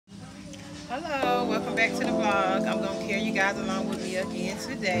Hello, welcome back to the vlog. I'm gonna carry you guys along with me again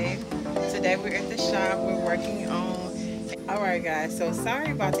today. Today we're at the shop. We're working on. Alright guys, so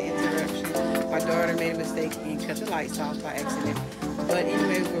sorry about the interruption. My daughter made a mistake and cut the lights off by accident. But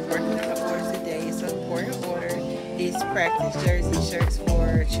anyway, we're working on the order today. It's an important order. It's practice jersey shirts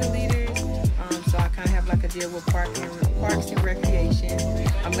for cheerleaders. So I kind of have like a deal with Parks and Recreation.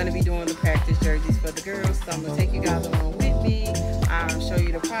 I'm gonna be doing the practice jerseys for the girls. So I'm gonna take you guys along with me. I'll show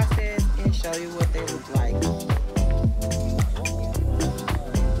you the process and show you what they look like.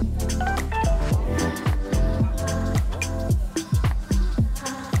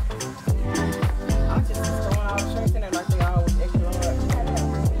 I'm just throwing all the shirts in there like they always extra large.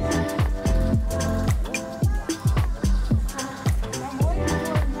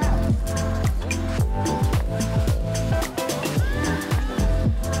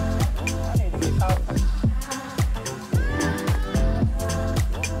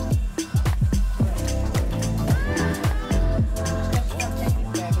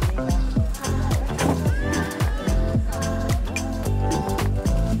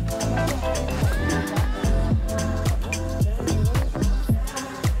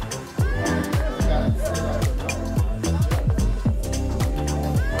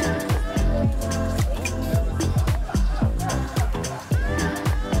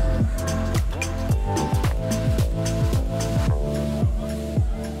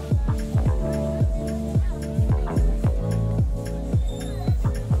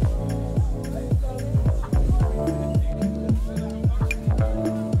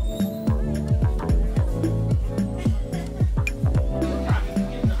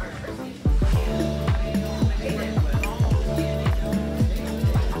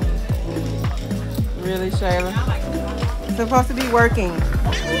 Really, Shayla? It's supposed to be working.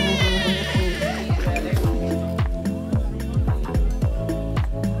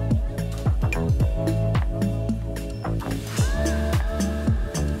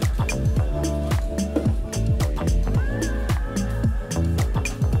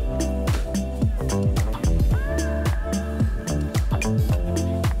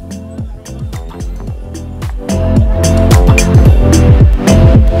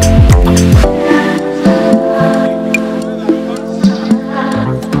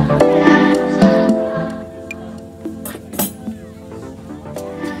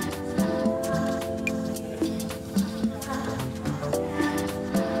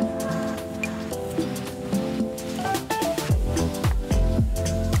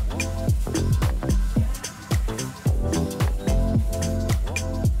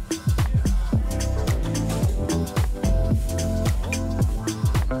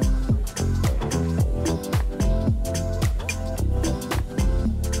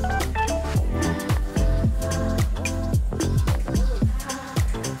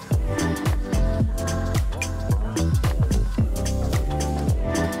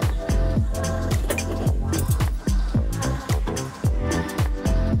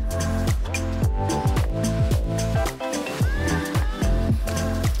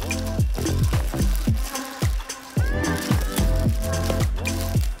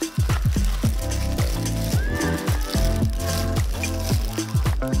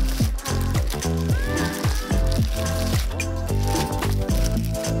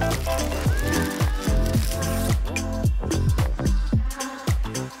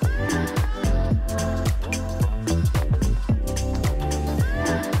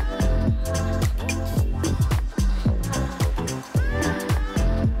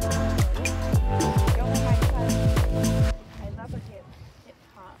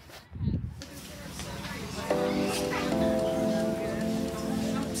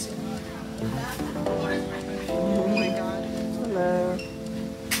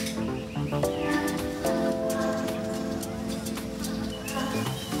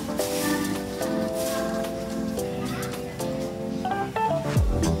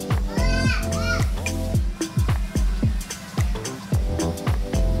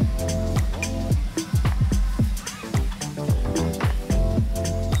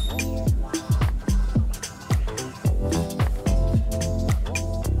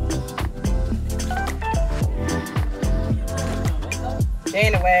 They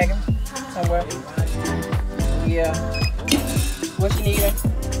in the wagon somewhere. Yeah. What you need?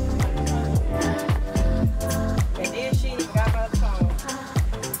 And then she even got my phone.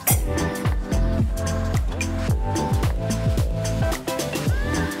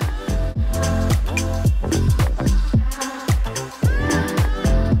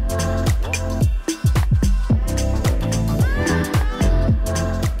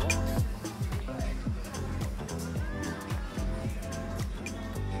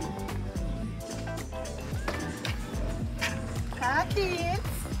 Hi, kids.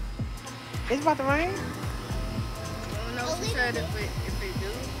 It's about to rain? I don't know. She said if it do,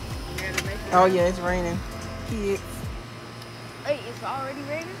 we gotta make it. Oh, yeah, it's raining. Kids. Wait, it's already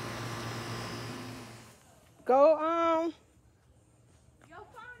raining? Go, Your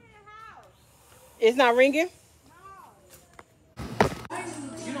phone in the house. It's not ringing? No.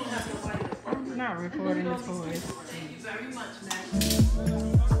 I'm not recording the toys. Thank you very much, Max.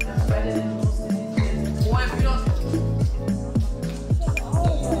 That's better than most of these. Boy, if you don't.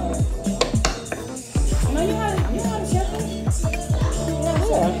 No, you know how to shuffle?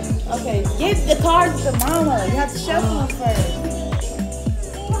 Yeah. Okay, give the cards to mama. You have to shuffle them first.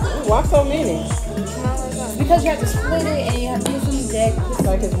 Why so many? Because you have to split it and you have to use some deck. It's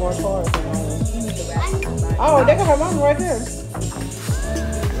like it's more cards than mine. Oh, they got her mama right there.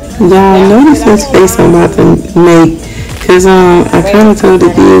 Y'all notice this face I'm about to make, cause I kind of told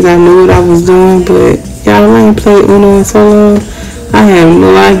the kids I knew what I was doing, but y'all ain't played Uno in so long. I have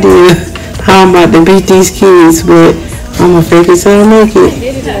no idea how I'm about to beat these kids, but I'm gonna fake it till I make it.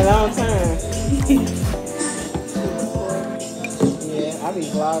 Did it in a long time. Yeah, I be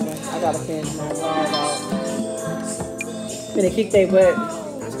vlogging. I gotta finish my vlog out. Finna kick their butt.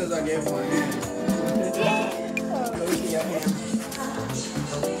 That's because I gave one hand. Let me see your hand.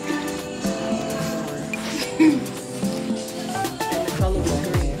 And the color was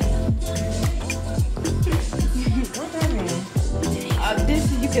green. What that mean? This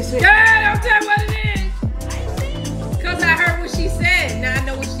you can switch. Girl, don't tell what it is. Because I heard what she said. Now I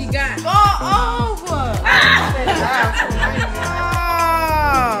know what she got. Go over. Ah!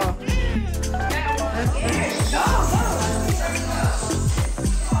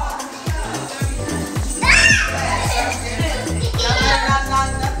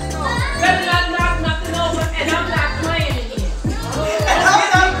 Better not knock nothing over, and I'm not playing again.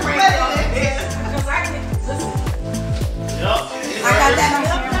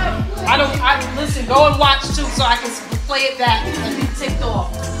 Listen, go and watch too, so I can play it back and be ticked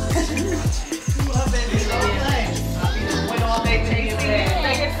off. Went all day taking it back.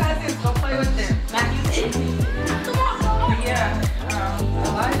 Take your cousins, go play with them. Not you. Come on. Yeah.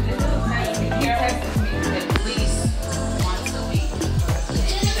 Elijah he texts me at least once a week.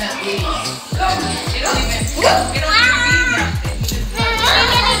 At least. It don't even mean nothing. He just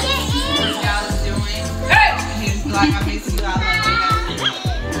what y'all is doing. Hey! He's like, I miss you, I love you.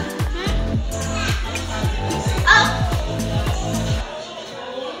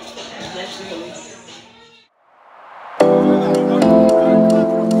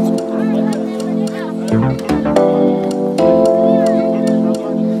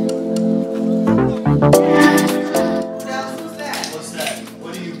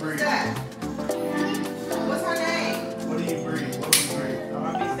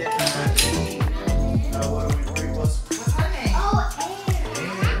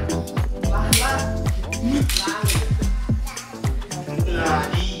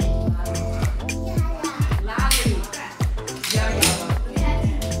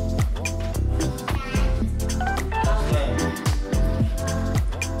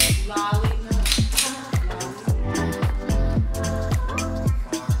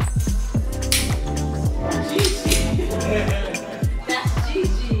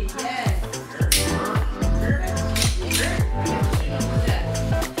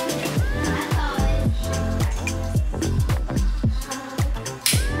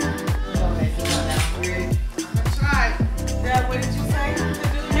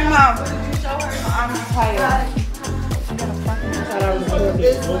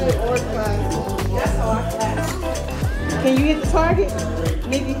 Can you hit the target,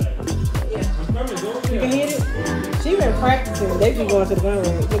 Nikki? You can hit it? She been practicing. They be going to the gun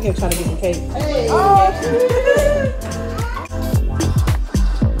range. Look at him trying to get some cake. Hey. Oh,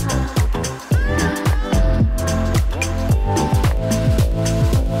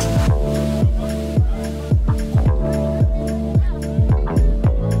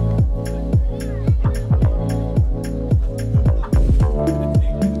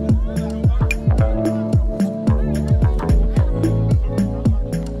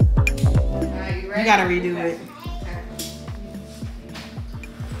 you gotta redo it.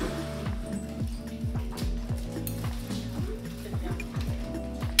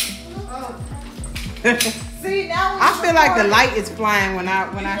 See, now I feel like the light is flying when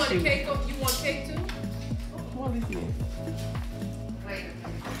I shoot. You want cake too? What is it? Wait.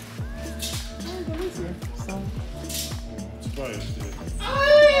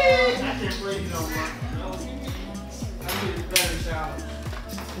 I can't believe you don't want. I need a better shower.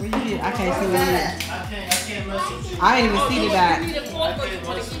 Where you did? I can't see what it is. I can't mess with you. I didn't even see the dot. You need a fork or you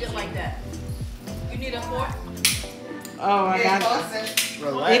want to eat it like that? You need a fork? Oh, I got it.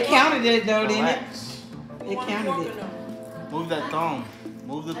 Relax. It counted it though, didn't it? Relax. It counted it. Move that thumb.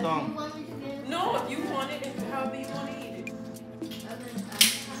 Move the thumb. No, if you want it, however you want to eat it.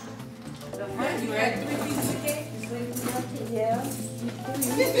 You had 3 pieces of cake? Yeah.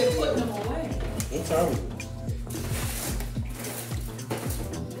 You've been putting them away. What's wrong?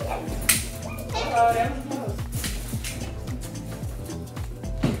 Oh, that was close.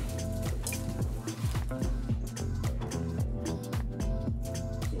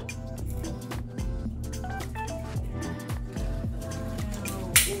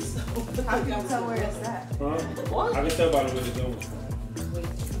 How can you tell where it's at? Huh? I can tell by the way the gun was from.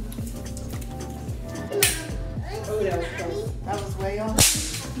 Oh, that was close. That was way off.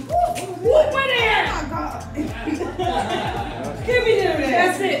 What went in? Oh my God. Give me them.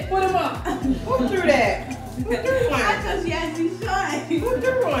 That's it. Put them up. Who threw that? Who threw one? Because you had to shine. Who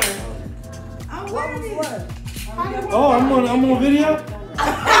threw one? Oh, I'm on video?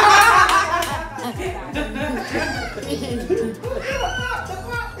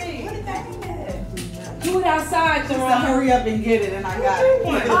 Do it outside, So Teron. hurry up and get it, and I got it.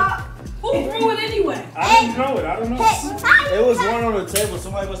 Who threw it anyway? I didn't throw it. I don't know. It was one on the table.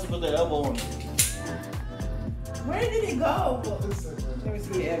 Somebody must have put their elbow on it. Where did it go? Let me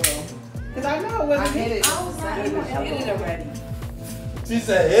see the elbow. Because I know it wasn't hit it. Hit it already. She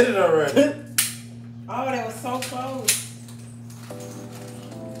said, hit it already. Oh, that was so close.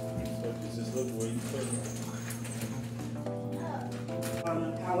 Just look where you put it.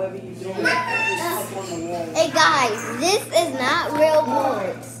 However you do it, just up on the wall. Hey guys, this is not real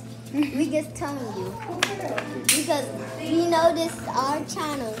boards. We just telling you. Because we know this is our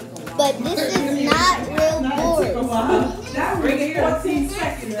channel. But this is not real boards. That was 14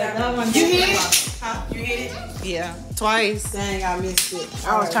 seconds. That one. You hit it? Huh? You hit it? Yeah, twice. Dang, I missed it. I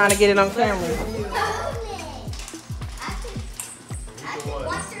was trying to get it on camera. I could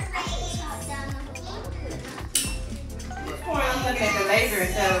watch your face down I'm looking at the laser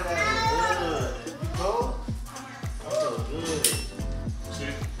instead of the... Good. I feel good.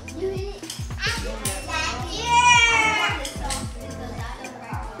 You hit it?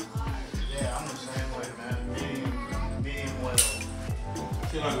 Yeah, I'm the same way, man. Medium well.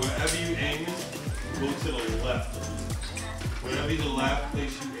 See, like wherever you aim it, go to the left. Wherever the last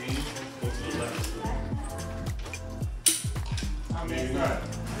place you aim, go to the left. Maybe not.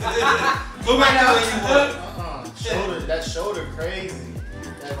 Go back to where you were. That shoulder crazy.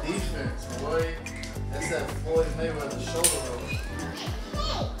 That defense, boy. That's that Floyd Mayweather shoulder roll.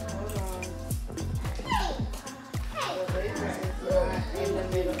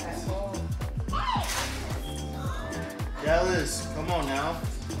 Dallas, come on now.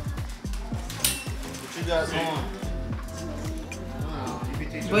 What you guys on?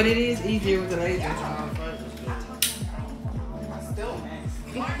 But it is easier with the laser.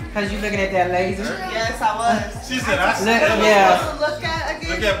 Because you're looking at that laser. Yes, I was. She said, I Look, said, yeah. Look at again.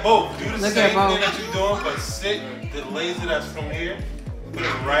 look at both. Do the Look same at both. thing that you're doing, but sit the laser that's from here, put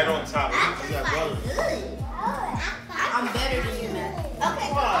it right on top. You got brothers. I'm better than you, man.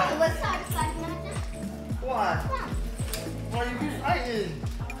 Okay, Why? let's start fighting now. Why? Why you be fighting?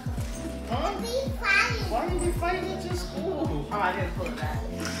 Huh? Why you be fighting at your school? Oh, I didn't pull it back.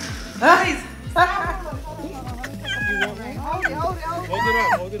 Nice. Hold it.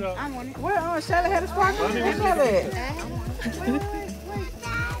 Hold it up. Where Shelly had a sparkle? Where's Shelly?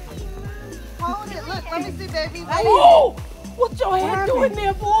 Hold it. Look, let me see, baby. Oh! What your hand doing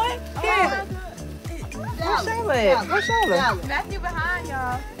there, boy? Where's Shelly? Where's Shelly? Matthew behind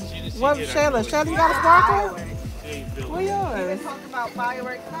y'all. Where's Shelly? Shelly got a sparkle? Where yours? Talk about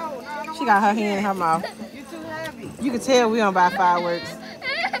fireworks. No, I don't She got her hand in her mouth. want you too heavy. You can tell we don't buy fireworks.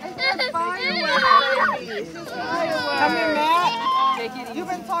 Fireworks. Come here, Matt. You've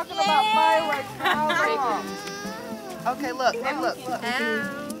been talking about fireworks for how long? Okay, look. Hey, look.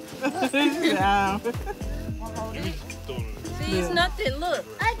 See, it's nothing. Look.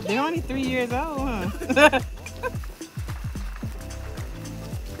 They're only 3 years old, huh?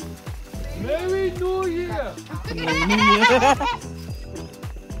 Merry New Year.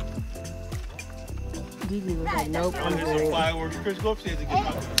 Gigi was like, nope, I'm Some good. fireworks. Chris, go upstairs and get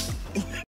my